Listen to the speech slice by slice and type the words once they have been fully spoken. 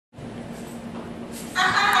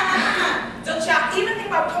Don't y'all even think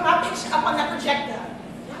about putting my picture up on that projector.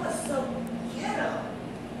 That was so ghetto.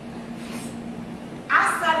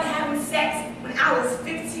 I started having sex when I was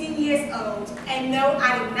 15 years old. And no,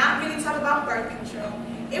 I did not really talk about birth control.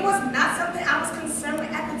 It was not something I was concerned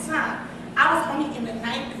with at the time. I was only in the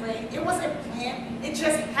 9th grade. It wasn't planned. It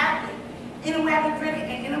just happened. In a way, I regret it,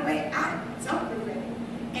 and in a way, I don't regret it.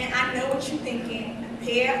 And I know what you're thinking,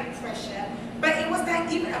 peer pressure. But it was not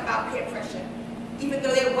even about peer pressure, even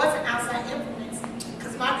though there was an outside influence.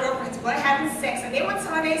 Because my girlfriends were having sex, and they were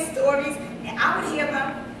telling their stories, and I would hear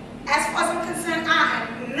them. As far as I'm concerned, I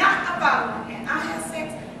am not about one, and I had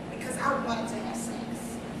sex because I wanted to have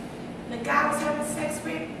sex. The guy I was having sex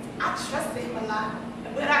with, I trusted him a lot.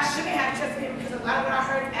 But I shouldn't have trusted him because a lot of what I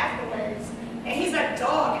heard afterwards. And he's a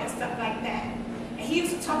dog and stuff like that. And he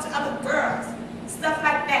used to talk to other girls, stuff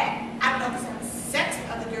like that. I don't know if he's having sex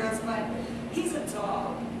with other girls, but he's a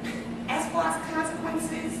dog. As far as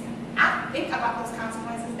consequences, I think about those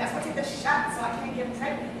consequences. That's why I take the shot so I can't get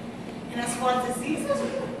pregnant. And as far as diseases,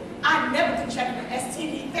 I never contracted an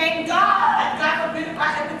STD. Thank God. God forbid if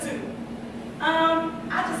I ever do.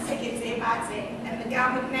 I just take it day by day. And the guy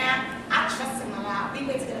I'm with now, I trust him a lot. We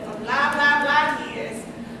been together for blah, blah, blah years.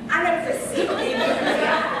 I never received it.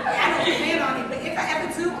 I don't plan on it. But if I ever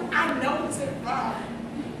do, I know it's wrong.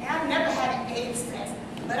 And I never had an AIDS test.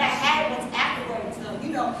 But I had one afterwards, though.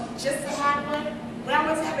 You know, just to have one. When I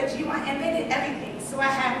went to have a G1, and they did everything. So I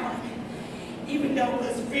had one. Even though it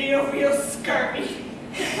was real scurvy.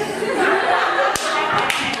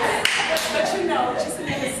 But you know, just to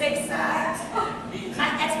be on the safe side, my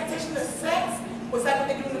expectation of sex was like what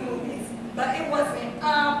they do in the movies. But it wasn't.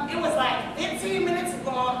 It was like 15 minutes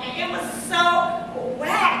long, and it was so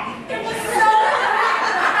whack. It was so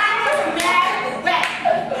mad whack.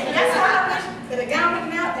 And that's why I wish that a guy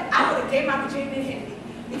went out that I would have gave my virginity to him.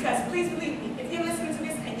 Because please believe me, if you're listening to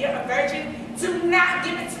this and you're a virgin, do not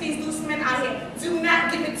give it to these loose men out here. Do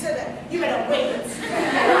not give it to them. You better wait.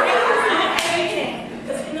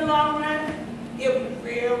 Because in the long run, it'll be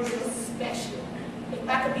real special. If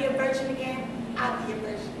I could be a virgin again, I'll be a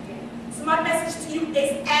virgin again. So my message to you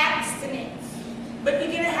is abstinence. But if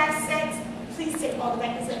you're going to have sex, please take all the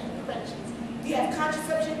requisite precautions. You have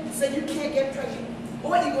contraception, so you can't get pregnant.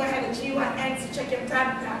 Or you're going to have a GYN to check your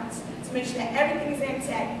private parts to make sure that everything is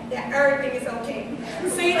intact, that everything is okay.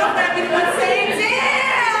 So you don't got to be the one saying,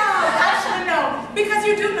 damn, I should know. Because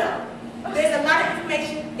you do know. There's a lot of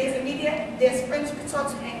information. There's the media. There's friends you can talk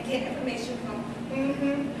to and get information from.